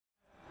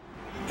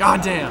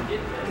God damn.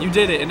 You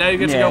did it, and now you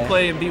get to go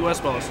play and beat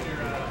West Balls.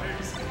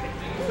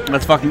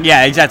 Let's fucking,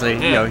 yeah, exactly.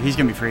 Yeah. Yo, he's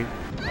gonna be free.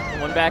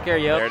 One back air,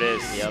 yep. There it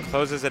is. Yep.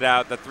 Closes it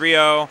out, the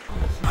 3-0.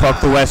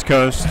 Fuck the West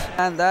Coast.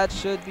 And that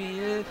should be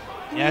it.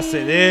 Yes,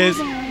 it is.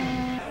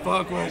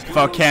 Fuck West Coast.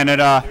 Fuck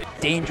Canada.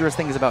 Dangerous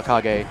things about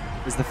Kage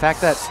is the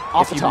fact that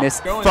if you miss...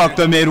 Fuck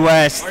the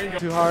Midwest.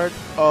 Too hard.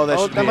 Oh,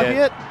 that might be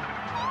it.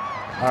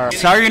 All right.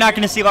 Sorry you're not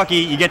gonna see Lucky.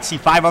 You get to see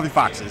 5 other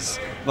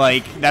foxes,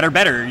 like, that are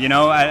better, you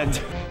know?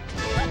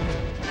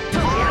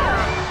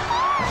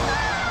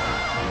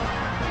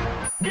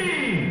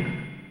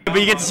 But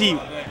you get to see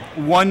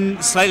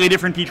one slightly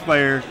different Peach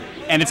player,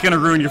 and it's gonna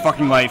ruin your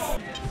fucking life.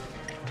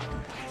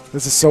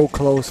 This is so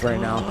close right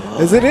now.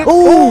 Isn't it?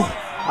 Ooh!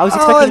 I was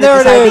expecting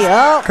there it is.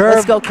 Oh, Curb,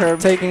 let's go,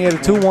 Curb. Taking it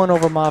 2-1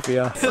 over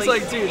Mafia. It's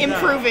like, dude,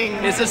 improving.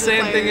 It's the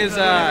same thing as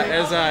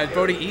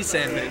Bodie E.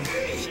 Sandman.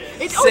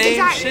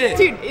 Same shit.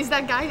 Dude, is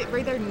that guy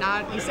right there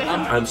not Isan?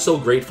 I'm so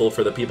grateful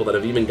for the people that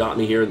have even got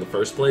me here in the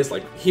first place.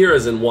 Like, here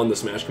as in the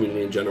Smash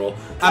community in general.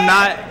 I'm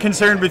not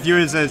concerned with you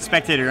as a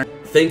spectator.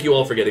 Thank you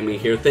all for getting me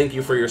here. Thank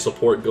you for your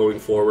support going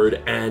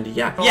forward. And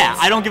yeah. Yeah,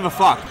 I don't give a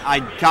fuck. I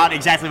got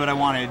exactly what I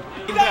wanted.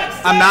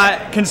 I'm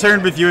not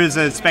concerned with you as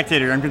a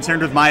spectator. I'm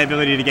concerned with my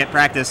ability to get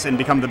practice and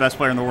become the best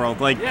player in the world.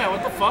 Like, yeah,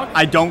 what the fuck?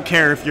 I don't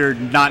care if you're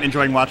not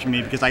enjoying watching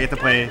me because I get to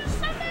play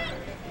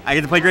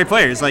great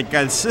players. Like,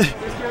 guys.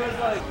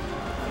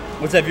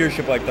 What's that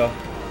viewership like, though?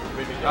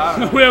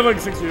 We have like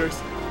 6 viewers.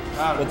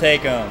 We'll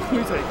take them.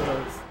 We take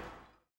those.